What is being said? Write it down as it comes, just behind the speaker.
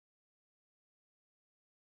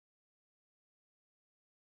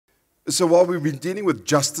So while we've been dealing with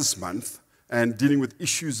Justice Month and dealing with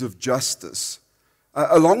issues of justice,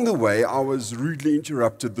 along the way, I was rudely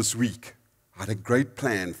interrupted this week. I had a great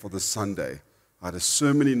plan for this Sunday. I had a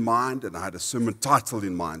sermon in mind, and I had a sermon title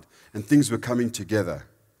in mind, and things were coming together.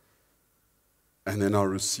 And then I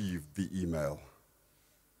received the email.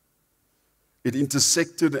 It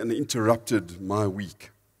intersected and interrupted my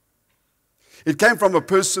week. It came from a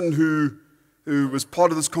person who was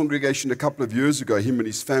part of this congregation a couple of years ago, him and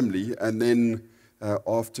his family, and then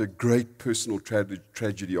after great personal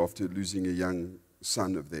tragedy, after losing a young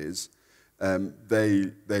son of theirs,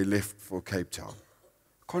 they left for Cape Town.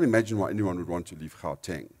 I can't imagine why anyone would want to leave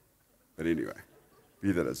Gauteng. But anyway,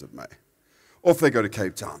 be that as it may. Off they go to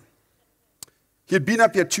Cape Town. He had been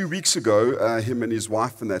up here 2 weeks ago, him and his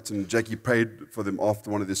wife and that, and Jackie prayed for them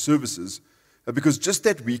after one of their services, because just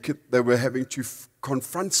that week they were having to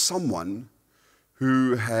confront someone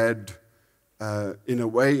who had, in a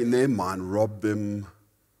way, in their mind, robbed them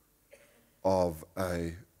of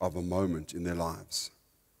a moment in their lives.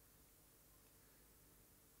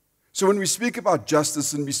 So when we speak about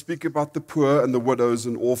justice and we speak about the poor and the widows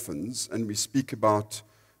and orphans and we speak about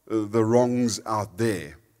the wrongs out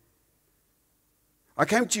there, I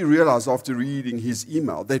came to realize after reading his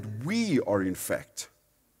email that we are, in fact,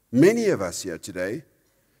 many of us here today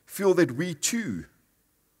feel that we too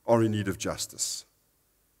are in need of justice.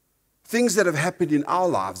 Things that have happened in our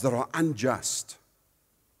lives that are unjust,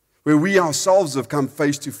 where we ourselves have come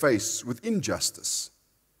face to face with injustice,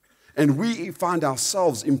 and we find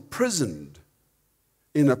ourselves imprisoned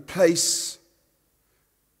in a place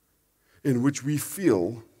in which we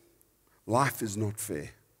feel life is not fair.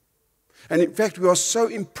 And in fact, we are so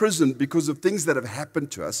imprisoned because of things that have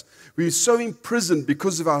happened to us. We're so imprisoned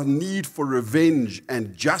because of our need for revenge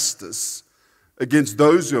and justice against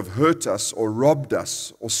those who have hurt us or robbed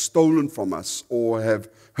us or stolen from us or have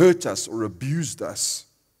hurt us or abused us,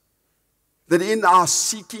 that in our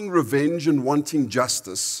seeking revenge and wanting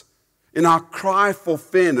justice, in our cry for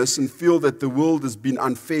fairness and feel that the world has been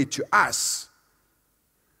unfair to us,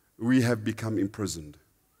 we have become imprisoned.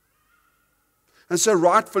 And so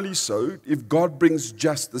rightfully so, if God brings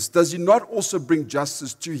justice, does he not also bring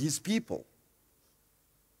justice to his people?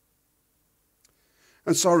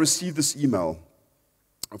 And so I received this email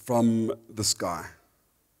from this guy.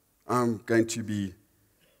 I'm going to be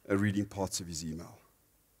reading parts of his email.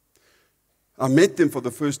 I met them for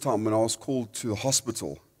the first time when I was called to the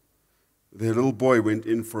hospital. Their little boy went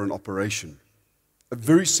in for an operation, a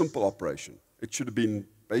very simple operation. It should have been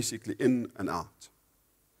basically in and out.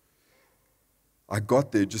 I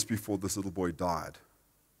got there just before this little boy died.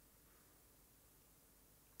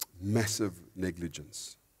 Massive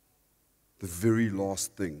negligence. The very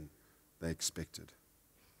last thing they expected.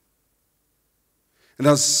 And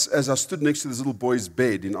as I stood next to this little boy's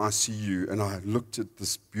bed in ICU and I looked at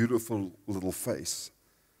this beautiful little face,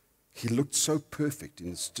 he looked so perfect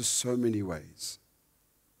in just so many ways.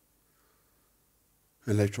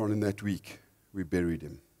 And later on in that week, we buried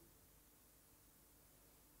him.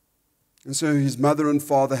 And so his mother and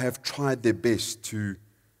father have tried their best to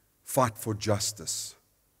fight for justice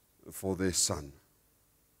for their son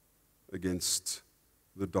against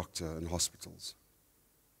the doctor and hospitals.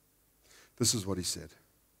 This is what he said.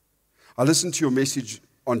 I listened to your message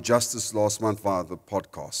on justice last month via the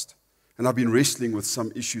podcast, and I've been wrestling with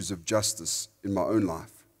some issues of justice in my own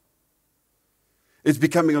life. It's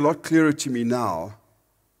becoming a lot clearer to me now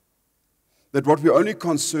that what we're only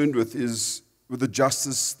concerned with is with the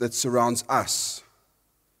justice that surrounds us.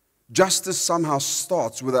 Justice somehow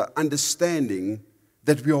starts with an understanding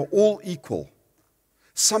that we are all equal.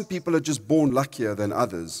 Some people are just born luckier than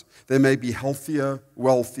others. They may be healthier,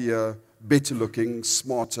 wealthier, better looking,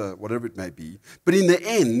 smarter, whatever it may be. But in the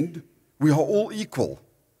end, we are all equal.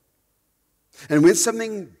 And when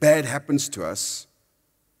something bad happens to us,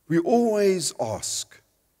 we always ask,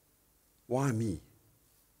 why me?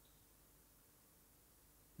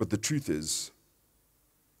 But the truth is,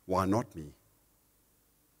 why not me?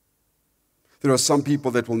 There are some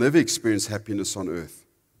people that will never experience happiness on earth,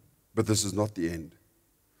 but this is not the end.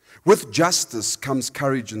 With justice comes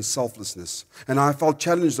courage and selflessness. And I felt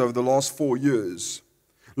challenged over the last 4 years,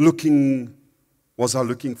 was I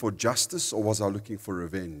looking for justice or was I looking for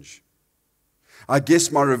revenge? I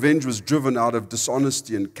guess my revenge was driven out of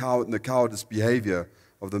dishonesty and the cowardice behavior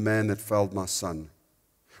of the man that failed my son.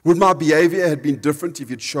 Would my behavior have been different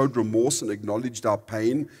if it showed remorse and acknowledged our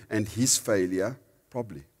pain and his failure?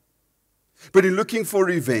 Probably. But in looking for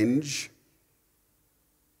revenge,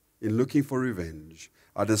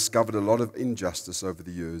 I discovered a lot of injustice over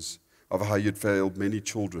the years of how you'd failed many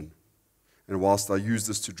children. And whilst I used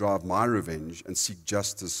this to drive my revenge and seek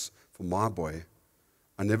justice for my boy,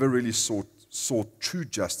 I never really sought true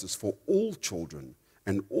justice for all children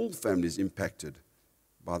and all families impacted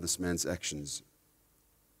by this man's actions.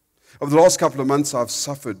 Over the last couple of months, I've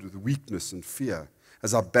suffered with weakness and fear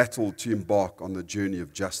as I battled to embark on the journey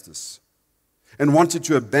of justice, and wanted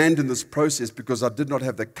to abandon this process because I did not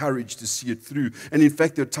have the courage to see it through. And in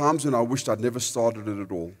fact, there are times when I wished I'd never started it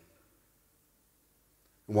at all.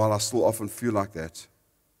 And while I still often feel like that,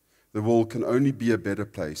 the world can only be a better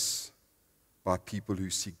place by people who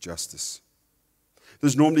seek justice.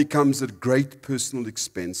 This normally comes at great personal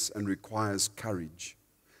expense and requires courage.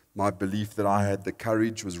 My belief that I had the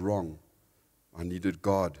courage was wrong. I needed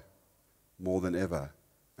God more than ever,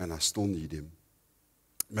 and I still need Him.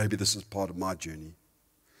 Maybe this is part of my journey.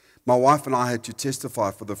 My wife and I had to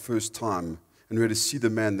testify for the first time, and we had to see the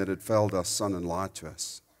man that had failed our son and lied to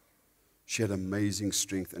us. She had amazing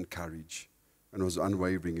strength and courage and was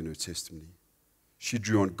unwavering in her testimony. She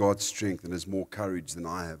drew on God's strength and has more courage than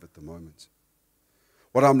I have at the moment.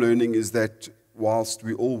 What I'm learning is that whilst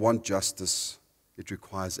we all want justice, it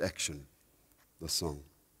requires action. The song.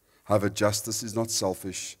 However, justice is not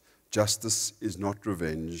selfish. Justice is not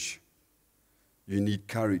revenge. You need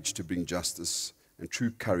courage to bring justice, and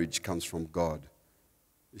true courage comes from God,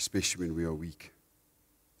 especially when we are weak.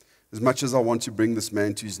 As much as I want to bring this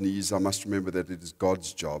man to his knees, I must remember that it is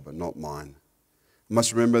God's job and not mine. I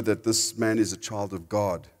must remember that this man is a child of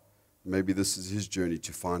God. Maybe this is his journey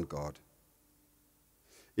to find God.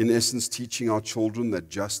 In essence, teaching our children that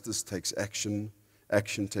justice takes action,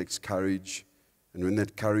 action takes courage, and when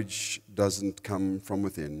that courage doesn't come from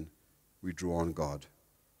within, we draw on God.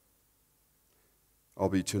 I'll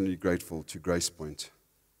be eternally grateful to Gracepoint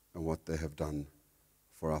and what they have done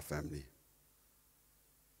for our family.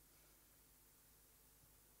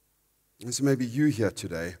 And so maybe you here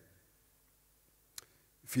today,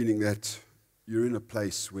 feeling that you're in a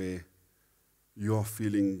place where you are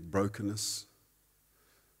feeling brokenness,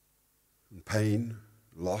 and pain,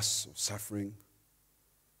 loss, or suffering,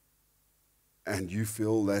 and you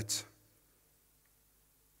feel that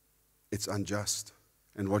it's unjust,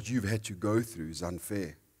 and what you've had to go through is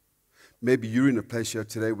unfair. Maybe you're in a place here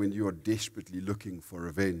today when you are desperately looking for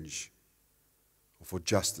revenge or for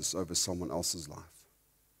justice over someone else's life.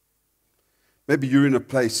 Maybe you're in a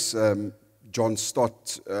place, John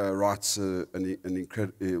Stott writes he's an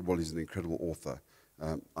incredible author,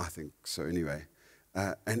 I think so anyway,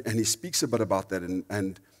 and he speaks a bit about that,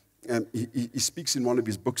 and he speaks in one of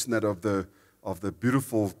his books in that of the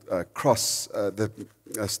beautiful cross, the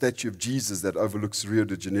statue of Jesus that overlooks Rio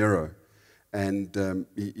de Janeiro. And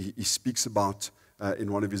he speaks about,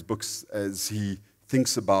 in one of his books, as he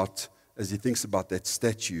thinks about that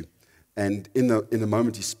statue. And in a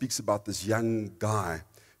moment, he speaks about this young guy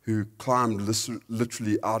who climbed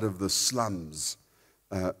literally out of the slums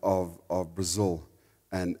of Brazil,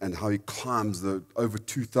 and how he climbs the over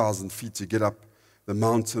 2,000 feet to get up the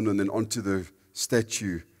mountain and then onto the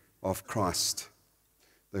statue of Christ,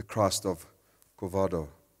 the Christ of Corcovado.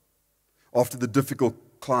 After the difficult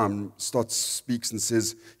climb, Stott speaks and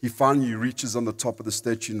says he finally reaches on the top of the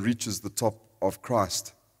statue and reaches the top of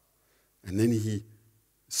Christ. And then he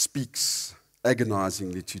speaks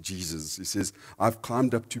agonizingly to Jesus. He says, "I've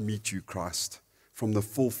climbed up to meet you, Christ, from the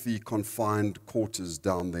filthy, confined quarters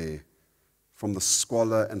down there, from the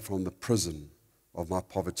squalor and from the prison of my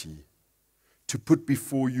poverty, to put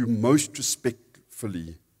before you most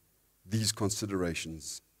respectfully these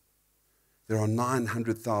considerations. There are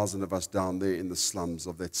 900,000 of us down there in the slums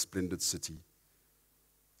of that splendid city.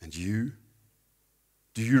 And you?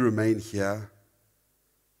 Do you remain here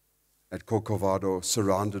at Corcovado,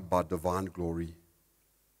 surrounded by divine glory?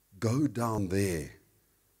 Go down there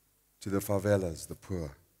to the favelas, the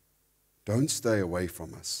poor. Don't stay away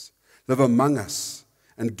from us. Live among us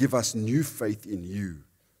and give us new faith in you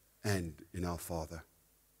and in our Father."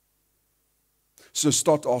 So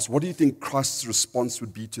Stott asks, what do you think Christ's response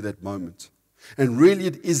would be to that moment? And really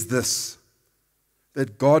it is this,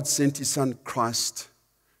 that God sent His Son Christ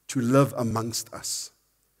to live amongst us.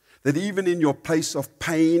 That even in your place of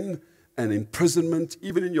pain and imprisonment,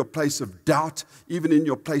 even in your place of doubt, even in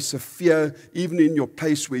your place of fear, even in your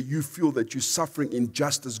place where you feel that you're suffering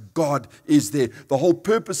injustice, God is there. The whole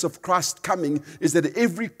purpose of Christ coming is that at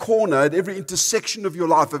every corner, at every intersection of your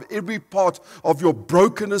life, of every part of your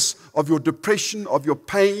brokenness, of your depression, of your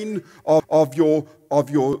pain, of your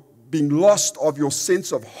being lost, of your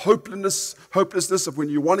sense of hopelessness, of when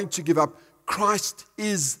you're wanting to give up, Christ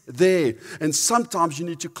is there. And sometimes you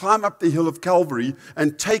need to climb up the hill of Calvary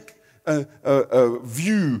and take a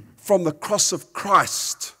view from the cross of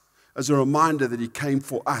Christ as a reminder that He came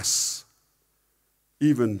for us,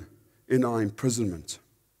 even in our imprisonment.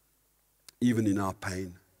 even in our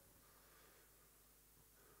pain.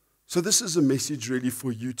 So this is a message really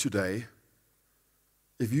for you today.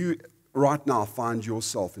 If you right now find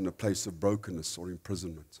yourself in a place of brokenness or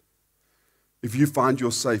imprisonment, if you find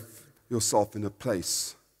yourself in a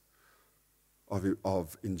place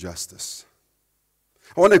of injustice,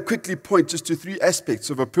 I want to quickly point just to 3 aspects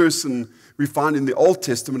of a person we find in the Old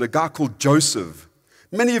Testament, a guy called Joseph.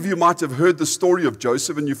 Many of you might have heard the story of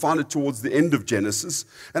Joseph, and you find it towards the end of Genesis.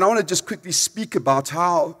 And I want to just quickly speak about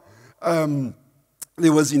how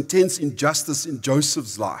there was intense injustice in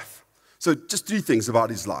Joseph's life. So just 3 things about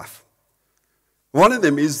his life. One of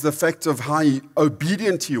them is the fact of how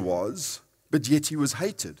obedient he was, but yet he was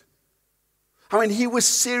hated. I mean, he was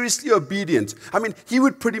seriously obedient. I mean, he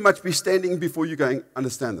would pretty much be standing before you going,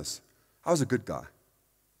 understand this, I was a good guy.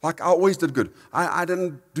 Like, I always did good. I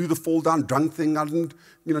didn't do the fall-down drunk thing. I didn't,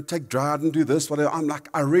 take drugs. I didn't do this, whatever. I'm like,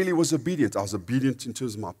 I really was obedient. I was obedient in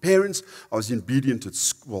terms of my parents. I was obedient at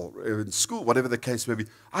school, whatever the case may be.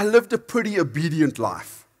 I lived a pretty obedient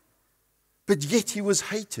life. But yet he was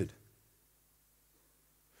hated.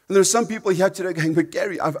 And there are some people here today going, but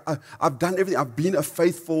Gary, I've done everything. I've been a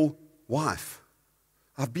faithful wife.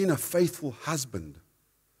 I've been a faithful husband.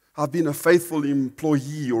 I've been a faithful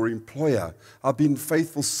employee or employer. I've been a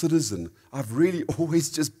faithful citizen. I've really always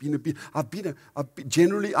just been I've been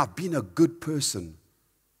a good person.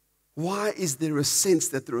 Why is there a sense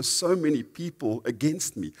that there are so many people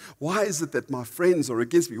against me? Why is it that my friends are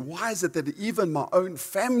against me? Why is it that even my own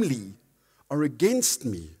family are against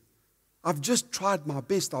me? I've just tried my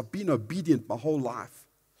best. I've been obedient my whole life.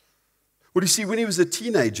 Well, you see, when he was a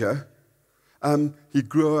teenager, he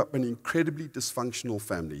grew up in an incredibly dysfunctional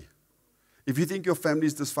family. If you think your family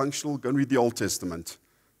is dysfunctional, go and read the Old Testament.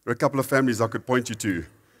 There are a couple of families I could point you to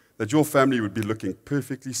that your family would be looking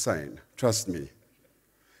perfectly sane. Trust me.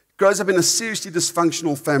 Grows up in a seriously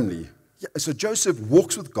dysfunctional family. Yeah, so Joseph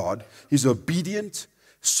walks with God. He's obedient.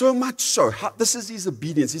 So much so, this is his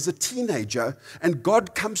obedience. He's a teenager, and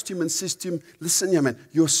God comes to him and says to him, listen, young man,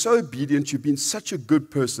 you're so obedient. You've been such a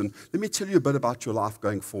good person. Let me tell you a bit about your life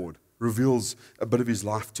going forward. Reveals a bit of his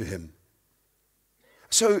life to him.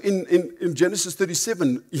 So in Genesis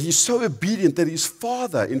 37, he's so obedient that his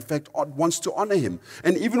father, in fact, wants to honor him.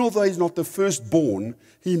 And even although he's not the firstborn,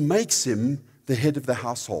 he makes him the head of the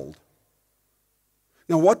household.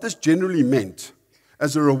 Now, what this generally meant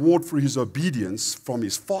as a reward for his obedience from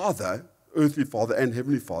his father, earthly father and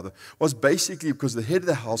heavenly father, was basically because the head of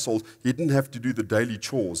the household, he didn't have to do the daily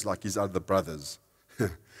chores like his other brothers.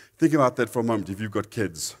 Think about that for a moment if you've got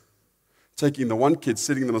kids. Taking the one kid,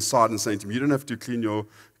 setting them aside and saying to him, you don't have to clean your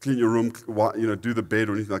room, do the bed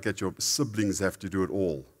or anything like that. Your siblings have to do it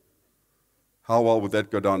all. How well would that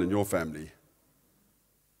go down in your family?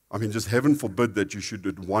 I mean, just heaven forbid that you should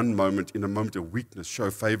at one moment, in a moment of weakness, show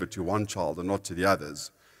favor to one child and not to the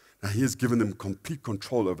others. Now, he has given them complete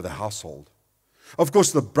control over the household. Of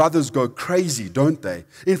course, the brothers go crazy, don't they?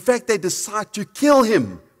 In fact, they decide to kill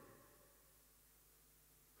him.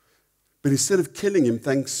 But instead of killing him,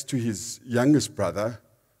 thanks to his youngest brother,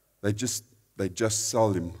 they just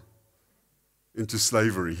sell him into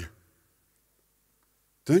slavery.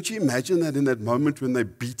 Don't you imagine that in that moment when they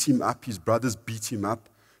beat him up, his brothers beat him up,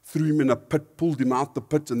 threw him in a pit, pulled him out the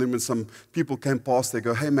pit, and then when some people came past, they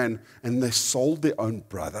go, hey man, and they sold their own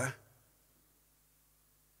brother?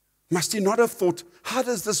 Must he not have thought, how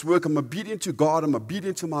does this work? I'm obedient to God, I'm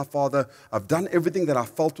obedient to my father, I've done everything that I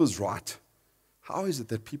felt was right. How is it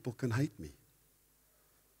that people can hate me?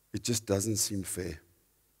 It just doesn't seem fair.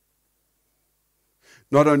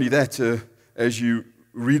 Not only that, as you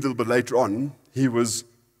read a little bit later on, he was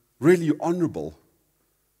really honorable,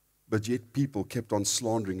 but yet people kept on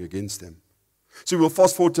slandering against him. So we'll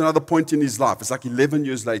fast forward to another point in his life. It's like 11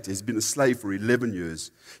 years later. He's been a slave for 11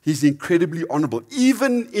 years. He's incredibly honorable.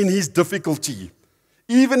 Even in his difficulty,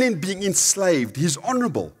 even in being enslaved, he's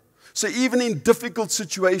honorable. So even in difficult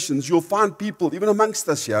situations, you'll find people, even amongst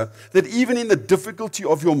us here, that even in the difficulty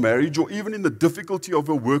of your marriage or even in the difficulty of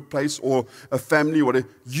a workplace or a family or whatever,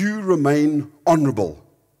 you remain honorable.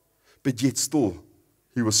 But yet still,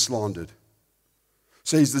 he was slandered.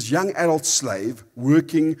 So he's this young adult slave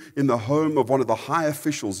working in the home of one of the high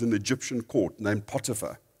officials in the Egyptian court named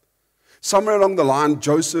Potiphar. Somewhere along the line,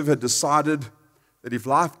 Joseph had decided that if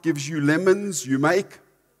life gives you lemons, you make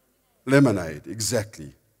lemonade.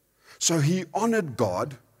 Exactly. So he honored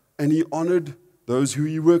God and he honored those who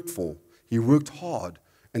he worked for. He worked hard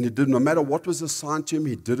and he did, no matter what was assigned to him,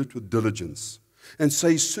 he did it with diligence. And so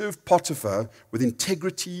he served Potiphar with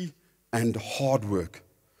integrity and hard work.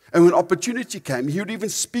 And when opportunity came, he would even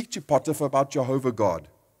speak to Potiphar about Jehovah God.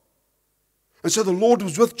 And so the Lord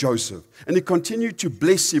was with Joseph, and he continued to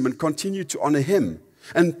bless him and continued to honor him.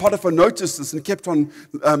 And Potiphar noticed this and kept on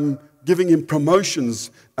giving him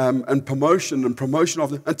promotions and promotion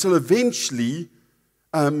until eventually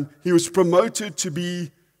he was promoted to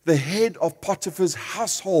be the head of Potiphar's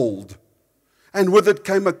household. And with it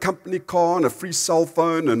came a company car and a free cell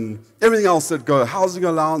phone and everything else that go, housing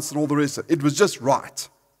allowance and all the rest. It was just right.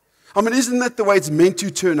 I mean, isn't that the way it's meant to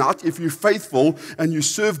turn out? If you're faithful and you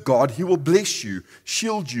serve God, He will bless you,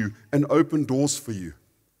 shield you, and open doors for you.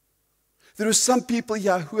 There are some people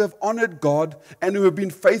here who have honored God and who have been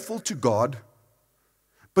faithful to God,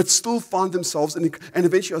 but still find themselves and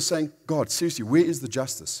eventually are saying, God, seriously, where is the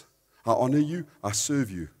justice? I honor you, I serve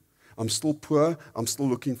you. I'm still poor, I'm still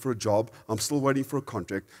looking for a job, I'm still waiting for a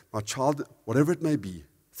contract. My child, whatever it may be,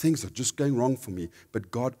 things are just going wrong for me. But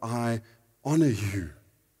God, I honor you.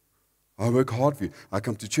 I work hard for you. I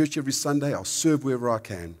come to church every Sunday, I'll serve wherever I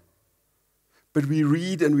can. But we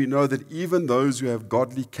read and we know that even those who have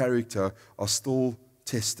godly character are still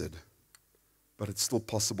tested. But it's still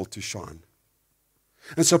possible to shine.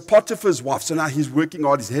 And so Potiphar's wife, so now he's working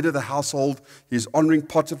hard, he's head of the household, he's honoring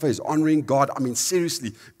Potiphar, he's honoring God. I mean,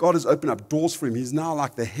 seriously, God has opened up doors for him. He's now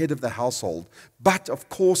like the head of the household. But, of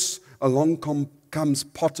course, along comes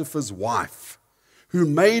Potiphar's wife, who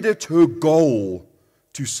made it her goal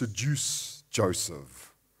to seduce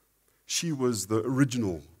Joseph. She was the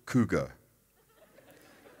original cougar.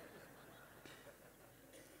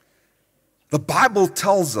 The Bible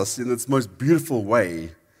tells us in its most beautiful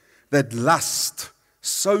way that lust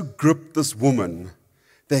so gripped this woman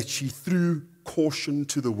that she threw caution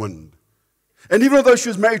to the wind. And even though she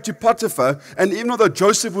was married to Potiphar, and even though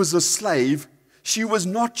Joseph was a slave, she was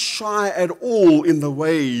not shy at all in the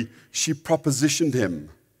way she propositioned him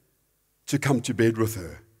to come to bed with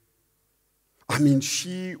her. I mean,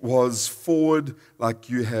 she was forward like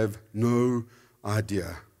you have no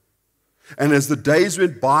idea. And as the days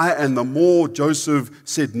went by and the more Joseph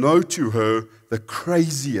said no to her, the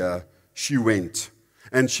crazier she went.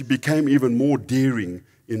 And she became even more daring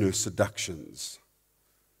in her seductions.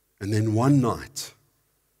 And then one night,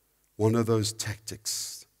 one of those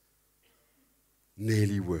tactics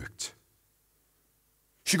nearly worked.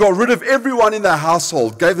 She got rid of everyone in the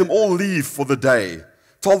household, gave them all leave for the day,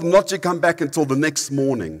 told them not to come back until the next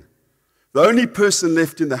morning. The only person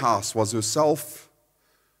left in the house was herself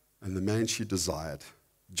and the man she desired,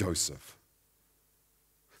 Joseph.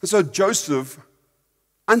 And so Joseph,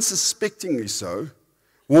 unsuspectingly so,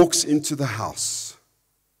 walks into the house.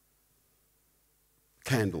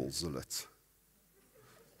 Candles are lit.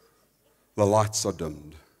 The lights are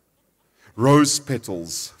dimmed. Rose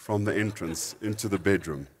petals from the entrance into the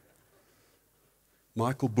bedroom.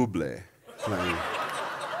 Michael Bublé playing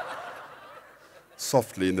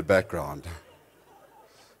softly in the background.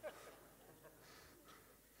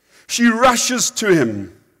 She rushes to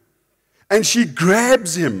him and she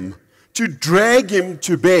grabs him to drag him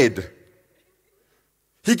to bed.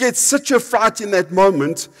 He gets such a fright in that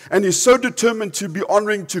moment, and he's so determined to be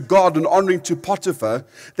honoring to God and honoring to Potiphar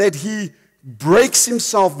that he breaks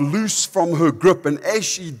himself loose from her grip. And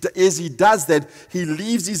as he does that, he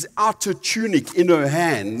leaves his outer tunic in her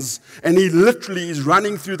hands, and he literally is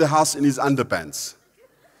running through the house in his underpants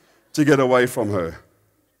to get away from her.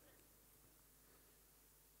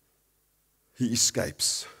 He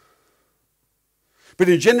escapes. But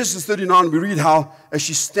in Genesis 39, we read how as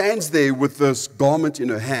she stands there with this garment in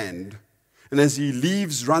her hand, and as he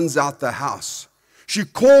leaves, runs out the house, she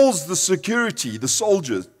calls the security, the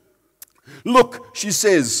soldiers. Look, she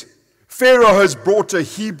says, Pharaoh has brought a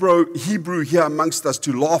Hebrew here amongst us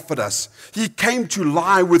to laugh at us. He came to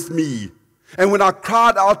lie with me. And when I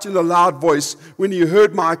cried out in a loud voice, when he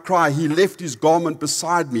heard my cry, he left his garment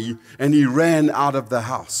beside me and he ran out of the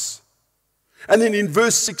house. And then in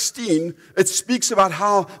verse 16, it speaks about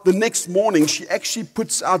how the next morning she actually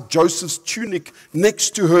puts out Joseph's tunic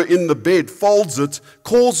next to her in the bed, folds it,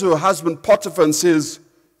 calls her husband Potiphar and says,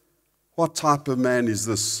 what type of man is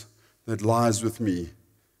this that lies with me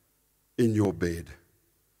in your bed?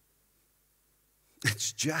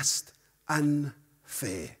 It's just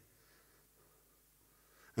unfair.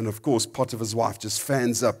 And of course, Potiphar's wife just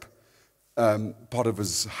fans up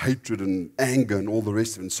Potiphar's hatred and anger and all the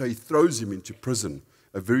rest of it. And so he throws him into prison,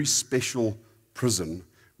 a very special prison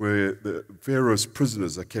where the Pharaoh's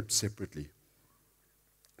prisoners are kept separately.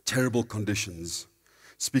 Terrible conditions.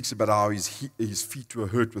 Speaks about how his feet were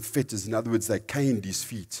hurt with fetters. In other words, they caned his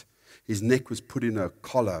feet. His neck was put in a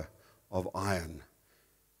collar of iron.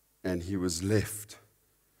 And he was left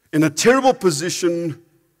in a terrible position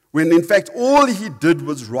when, in fact, all he did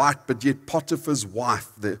was right, but yet Potiphar's wife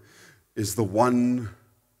is the one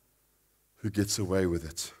who gets away with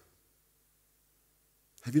it.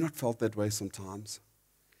 Have you not felt that way sometimes?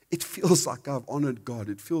 It feels like I've honored God.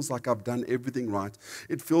 It feels like I've done everything right.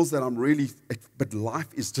 It feels that but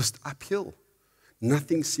life is just uphill.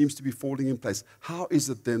 Nothing seems to be falling in place. How is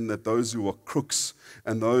it then that those who are crooks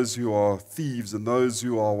and those who are thieves and those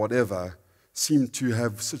who are whatever seem to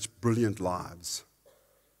have such brilliant lives?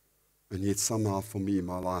 And yet somehow for me,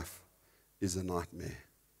 my life is a nightmare.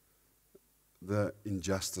 The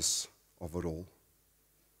injustice of it all.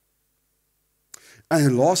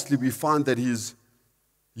 And lastly, we find that he is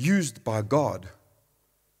used by God,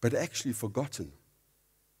 but actually forgotten.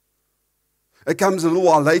 It comes a little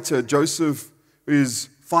while later, Joseph is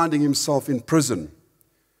finding himself in prison.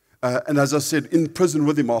 And as I said, in prison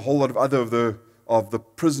with him are a whole lot of other of the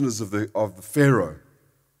prisoners of the Pharaoh.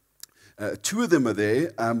 Two of them are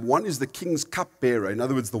there. One is the king's cupbearer. In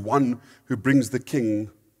other words, the one who brings the king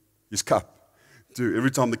his cup.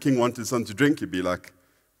 Every time the king wanted something to drink, he'd be like,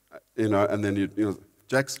 and then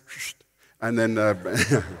Jax, and then,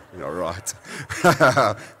 right.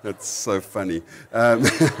 That's so funny. And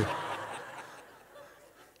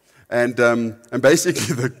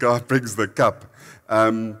basically the guy brings the cup.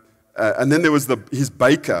 And then there was his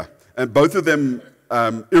baker. And both of them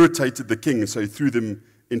irritated the king, so he threw them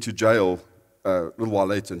into jail a little while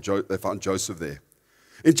later, and they found Joseph there.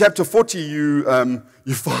 In chapter 40, you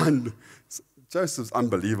find Joseph's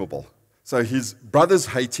unbelievable. So his brothers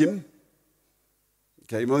hate him.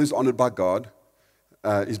 Okay, even though he's honored by God,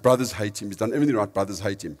 his brothers hate him. He's done everything right, brothers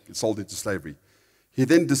hate him. He's sold into slavery. He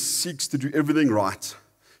then seeks to do everything right.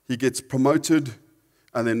 He gets promoted,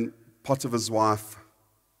 and then Potiphar's wife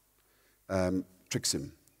tricks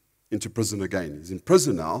him into prison again. He's in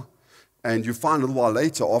prison now, and you find a little while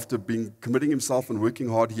later, after committing himself and working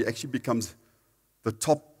hard, he actually becomes the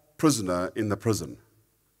top prisoner in the prison,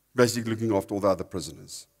 basically looking after all the other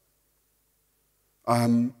prisoners.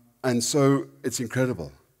 And so it's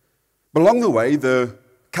incredible. But along the way, the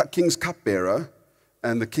king's cupbearer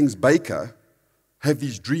and the king's baker have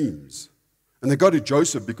these dreams. And they go to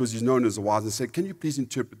Joseph because he's known as a wise and say, can you please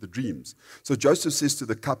interpret the dreams? So Joseph says to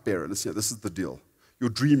the cupbearer, listen, this is the deal.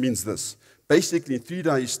 Your dream means this. Basically, in 3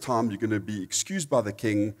 days' time, you're going to be excused by the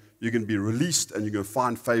king, you're going to be released, and you're going to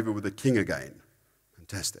find favor with the king again.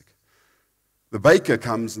 Fantastic. The baker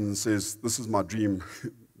comes and says, this is my dream.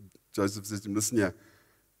 Joseph says to him, listen here,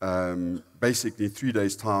 basically, in 3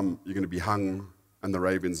 days' time, you're going to be hung, and the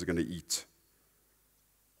ravens are going to eat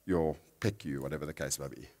peck you, whatever the case may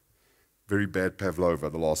be. Very bad pavlova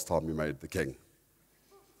the last time you made the king.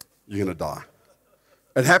 You're going to die.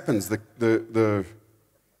 It happens. The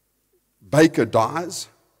baker dies,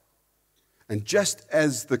 and just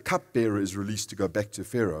as the cupbearer is released to go back to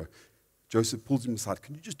Pharaoh, Joseph pulls him aside.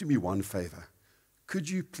 Can you just do me one favor? Could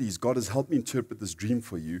you please, God has helped me interpret this dream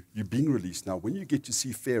for you. You're being released now. When you get to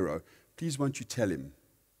see Pharaoh, please won't you tell him?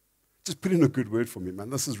 Just put in a good word for me, man.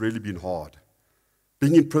 This has really been hard.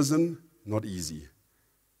 Being in prison, not easy.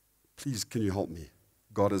 Please, can you help me?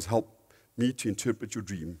 God has helped me to interpret your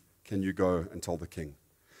dream. Can you go and tell the king?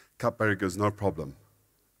 Cupbearer goes, no problem.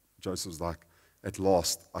 Joseph's like, at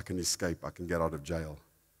last, I can escape. I can get out of jail.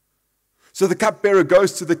 So the cupbearer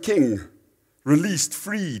goes to the king, released,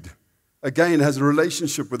 freed. Again, has a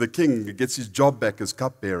relationship with the king, gets his job back as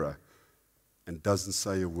cupbearer, and doesn't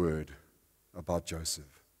say a word about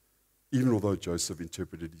Joseph, even although Joseph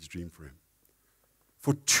interpreted his dream for him.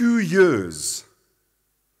 For 2 years,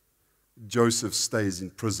 Joseph stays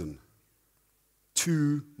in prison.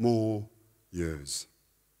 2 more years.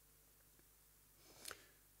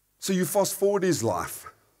 So you fast forward his life,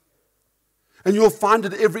 and you'll find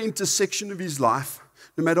at every intersection of his life,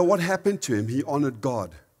 no matter what happened to him, he honored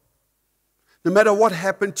God. No matter what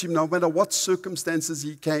happened to him, no matter what circumstances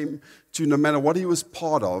he came to, no matter what he was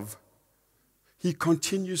part of, he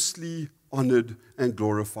continuously honored and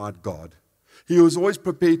glorified God. He was always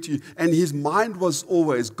prepared to, and his mind was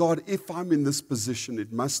always, God, if I'm in this position,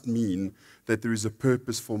 it must mean that there is a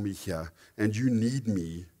purpose for me here, and you need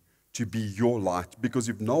me to be your light, because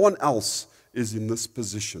if no one else is in this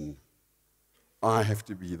position, I have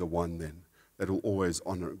to be the one then that will always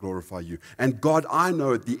honor and glorify you. And God, I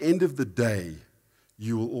know at the end of the day,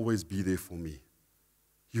 you will always be there for me.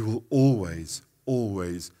 You will always,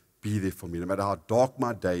 always be there for me. No matter how dark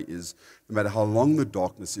my day is, no matter how long the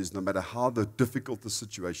darkness is, no matter how difficult the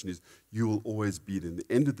situation is, you will always be there. In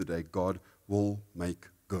the end of the day, God will make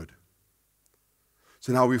good.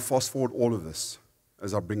 So now we fast forward all of this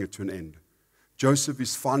as I bring it to an end. Joseph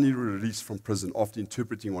is finally released from prison after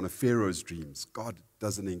interpreting one of Pharaoh's dreams. God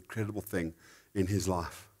does an incredible thing in his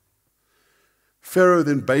life. Pharaoh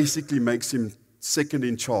then basically makes him second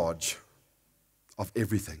in charge of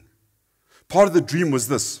everything. Part of the dream was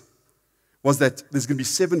this, was that there's going to be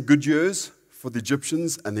 7 good years for the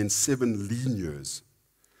Egyptians and then 7 lean years.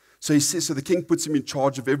 So he says, so the king puts him in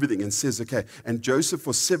charge of everything and says, okay, and Joseph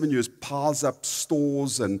for 7 years piles up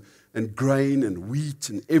stores and grain and wheat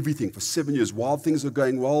and everything for 7 years. While things are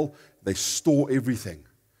going well, they store everything.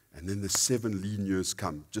 And then the 7 lean years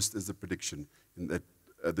come, just as the prediction in that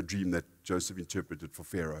the dream that Joseph interpreted for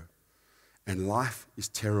Pharaoh. And life is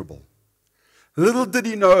terrible. Little did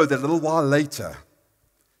he know that a little while later,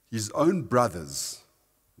 his own brothers,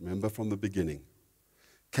 remember from the beginning,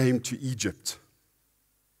 came to Egypt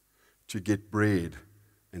to get bread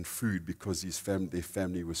and food because their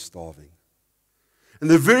family was starving. And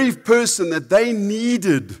the very person that they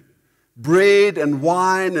needed bread and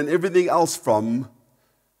wine and everything else from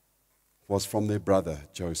was from their brother,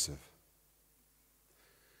 Joseph.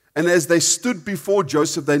 And as they stood before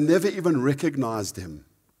Joseph, they never even recognized him.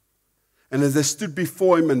 And as they stood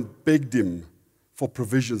before him and begged him for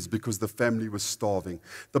provisions because the family was starving,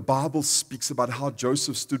 the Bible speaks about how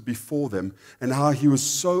Joseph stood before them and how he was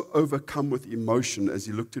so overcome with emotion as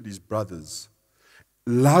he looked at his brothers,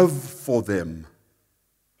 love for them,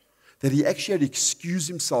 that he actually had to excuse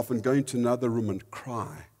himself and go into another room and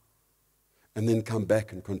cry and then come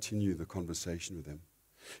back and continue the conversation with them.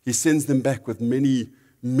 He sends them back with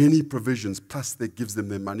many provisions, plus that gives them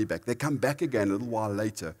their money back. They come back again a little while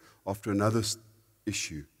later after another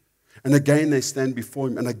issue. And again they stand before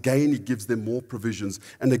him, and again he gives them more provisions,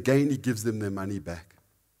 and again he gives them their money back.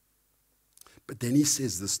 But then he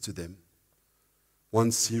says this to them,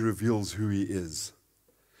 once he reveals who he is.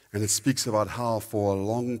 And it speaks about how for a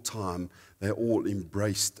long time they all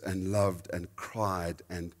embraced and loved and cried.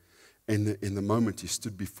 And in the moment he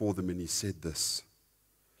stood before them and he said this,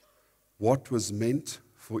 what was meant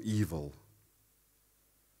for evil,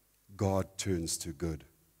 God turns to good.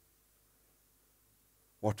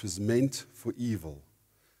 What was meant for evil,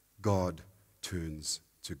 God turns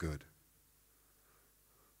to good.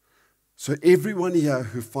 So everyone here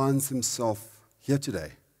who finds himself here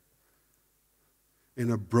today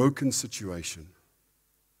in a broken situation,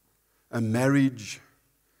 a marriage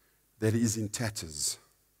that is in tatters,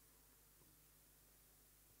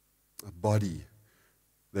 a body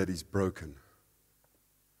that is broken,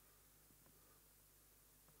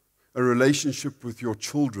 a relationship with your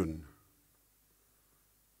children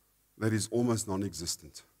that is almost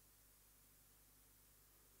non-existent,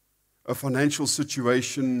 a financial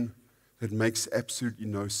situation that makes absolutely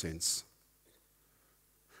no sense.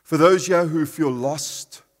 For those here who feel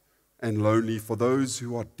lost and lonely, for those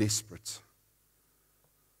who are desperate,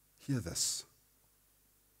 hear this.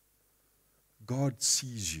 God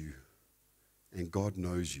sees you and God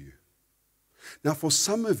knows you. Now, for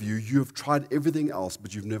some of you, you have tried everything else,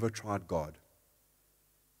 but you've never tried God.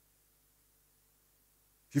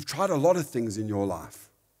 You've tried a lot of things in your life,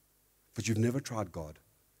 but you've never tried God.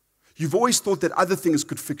 You've always thought that other things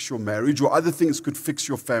could fix your marriage, or other things could fix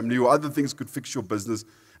your family, or other things could fix your business,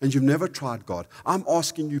 and you've never tried God. I'm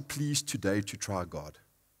asking you, please, today to try God.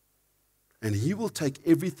 And He will take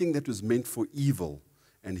everything that was meant for evil,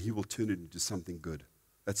 and He will turn it into something good.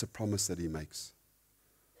 That's a promise that He makes.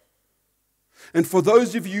 And for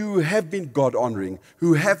those of you who have been God-honoring,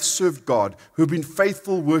 who have served God, who have been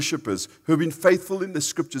faithful worshipers, who have been faithful in the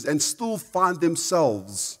Scriptures, and still find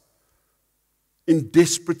themselves in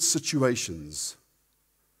desperate situations,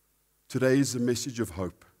 today is a message of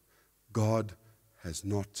hope. God has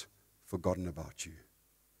not forgotten about you.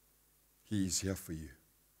 He is here for you,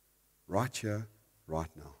 right here, right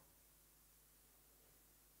now.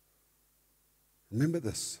 Remember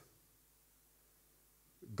this.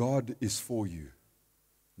 God is for you.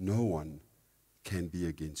 No one can be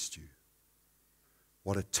against you.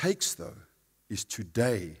 What it takes, though, is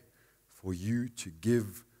today for you to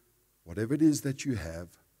give whatever it is that you have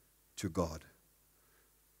to God.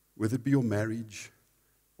 Whether it be your marriage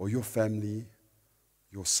or your family,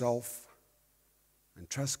 yourself, and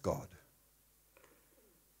trust God.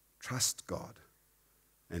 Trust God,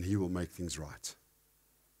 and He will make things right.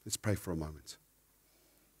 Let's pray for a moment.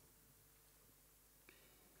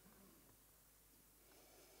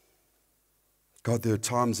 God, there are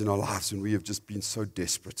times in our lives when we have just been so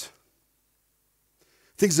desperate.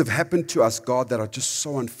 Things have happened to us, God, that are just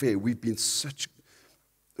so unfair. We've been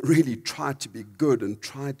really tried to be good and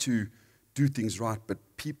tried to do things right, but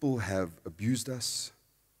people have abused us.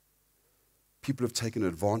 People have taken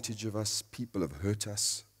advantage of us. People have hurt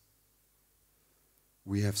us.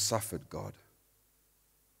 We have suffered, God.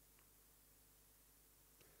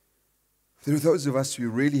 There are those of us who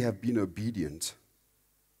really have been obedient,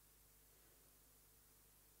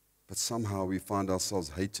 but somehow we find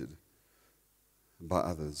ourselves hated by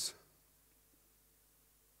others.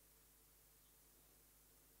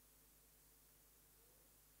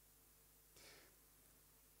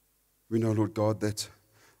 We know, Lord God, that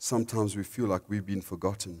sometimes we feel like we've been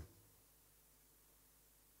forgotten.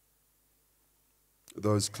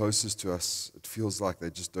 Those closest to us, it feels like they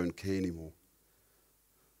just don't care anymore.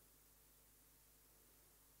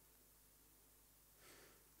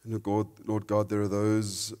 And Lord God, there are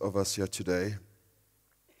those of us here today,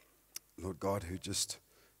 Lord God, who just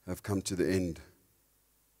have come to the end.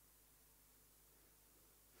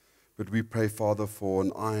 But we pray, Father, for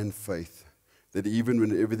an iron faith, that even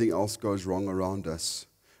when everything else goes wrong around us,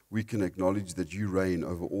 we can acknowledge that you reign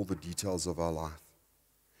over all the details of our life.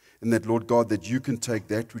 And that, Lord God, that you can take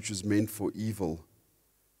that which is meant for evil,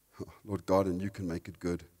 Lord God, and you can make it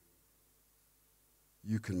good.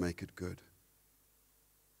 You can make it good.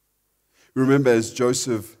 Remember, as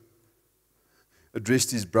Joseph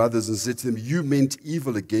addressed his brothers and said to them, you meant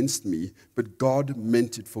evil against me, but God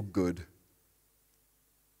meant it for good.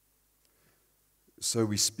 So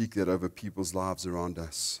we speak that over people's lives around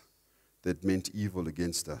us that meant evil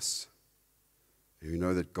against us. And we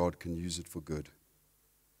know that God can use it for good.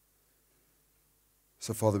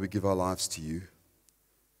 So, Father, we give our lives to you.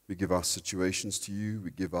 We give our situations to you.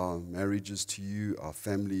 We give our marriages to you, our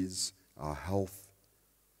families, our health,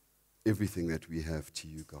 everything that we have to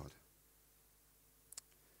you, God.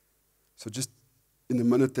 So just in the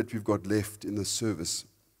minute that we've got left in the service,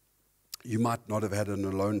 you might not have had an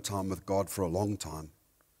alone time with God for a long time.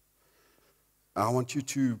 I want you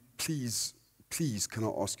to please, can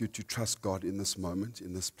I ask you to trust God in this moment,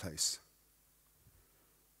 in this place?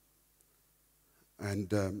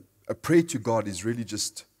 And a prayer to God is really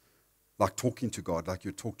just like talking to God, like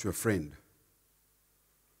you talk to a friend.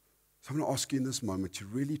 So I'm going to ask you in this moment to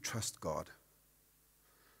really trust God.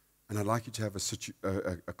 And I'd like you to have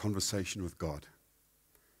a conversation with God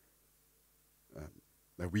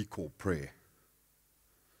that we call prayer.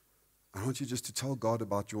 I want you just to tell God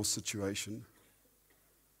about your situation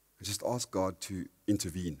and just ask God to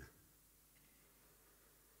intervene.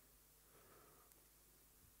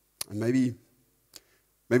 And maybe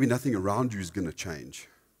nothing around you is going to change.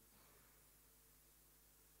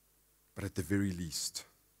 But at the very least,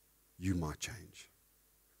 you might change.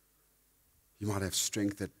 You might have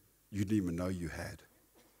strength that you didn't even know you had.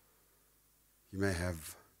 You may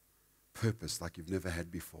have purpose like you've never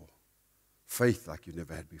had before. Faith like you've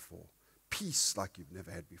never had before. Peace like you've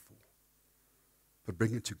never had before. But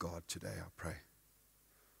bring it to God today, I pray.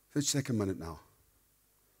 Let's take a minute now.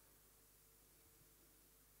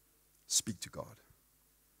 Speak to God.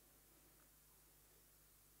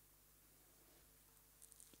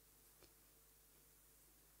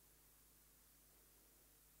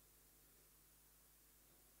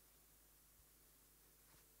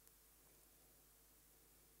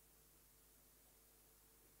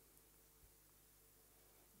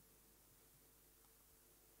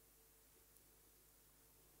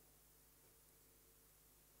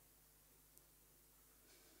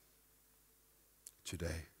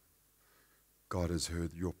 Today, God has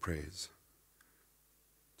heard your prayers.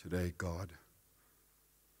 Today, God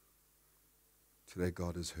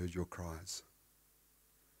has heard your cries.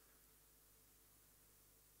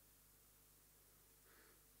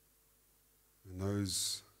 And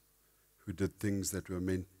those who did things that were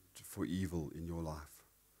meant for evil in your life,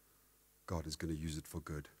 God is going to use it for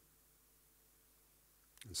good.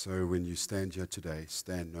 And so when you stand here today,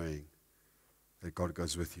 stand knowing that God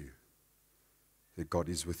goes with you. That God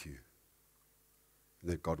is with you,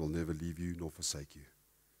 and that God will never leave you nor forsake you.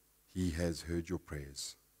 He has heard your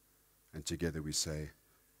prayers, and together we say,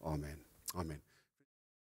 Amen. Amen.